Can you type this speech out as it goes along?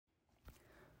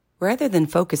Rather than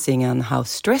focusing on how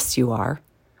stressed you are,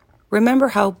 remember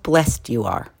how blessed you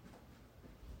are.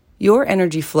 Your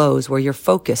energy flows where your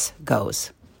focus goes.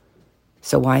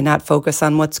 So why not focus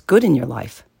on what's good in your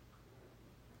life?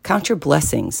 Count your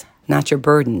blessings, not your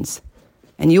burdens,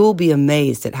 and you will be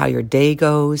amazed at how your day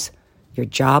goes, your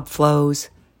job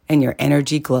flows, and your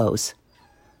energy glows.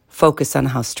 Focus on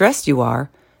how stressed you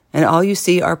are, and all you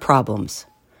see are problems.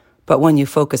 But when you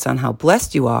focus on how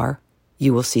blessed you are,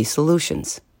 you will see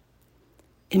solutions.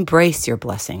 Embrace your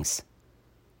blessings.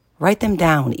 Write them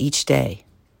down each day.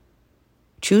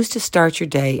 Choose to start your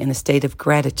day in a state of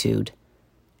gratitude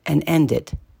and end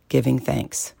it giving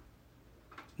thanks.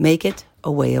 Make it a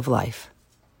way of life.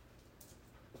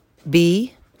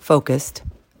 Be focused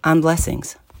on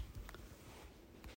blessings.